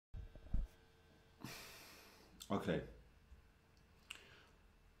Okay,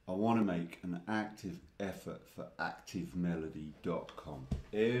 I want to make an active effort for activemelody.com.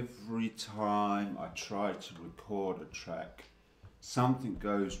 Every time I try to record a track, something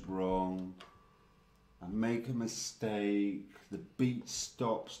goes wrong. I make a mistake, the beat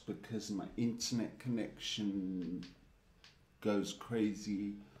stops because my internet connection goes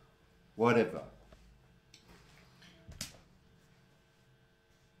crazy, whatever.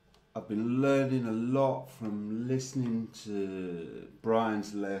 I've been learning a lot from listening to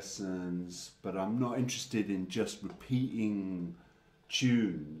Brian's lessons, but I'm not interested in just repeating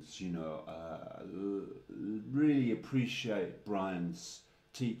tunes, you know. Really appreciate Brian's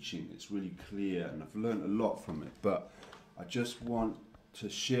teaching. It's really clear and I've learned a lot from it, but I just want to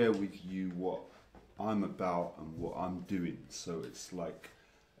share with you what I'm about and what I'm doing. So it's like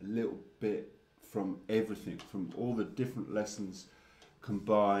a little bit from everything, from all the different lessons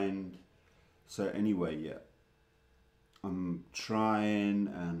combined. So anyway, yeah, I'm trying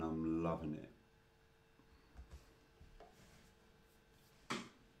and I'm loving it.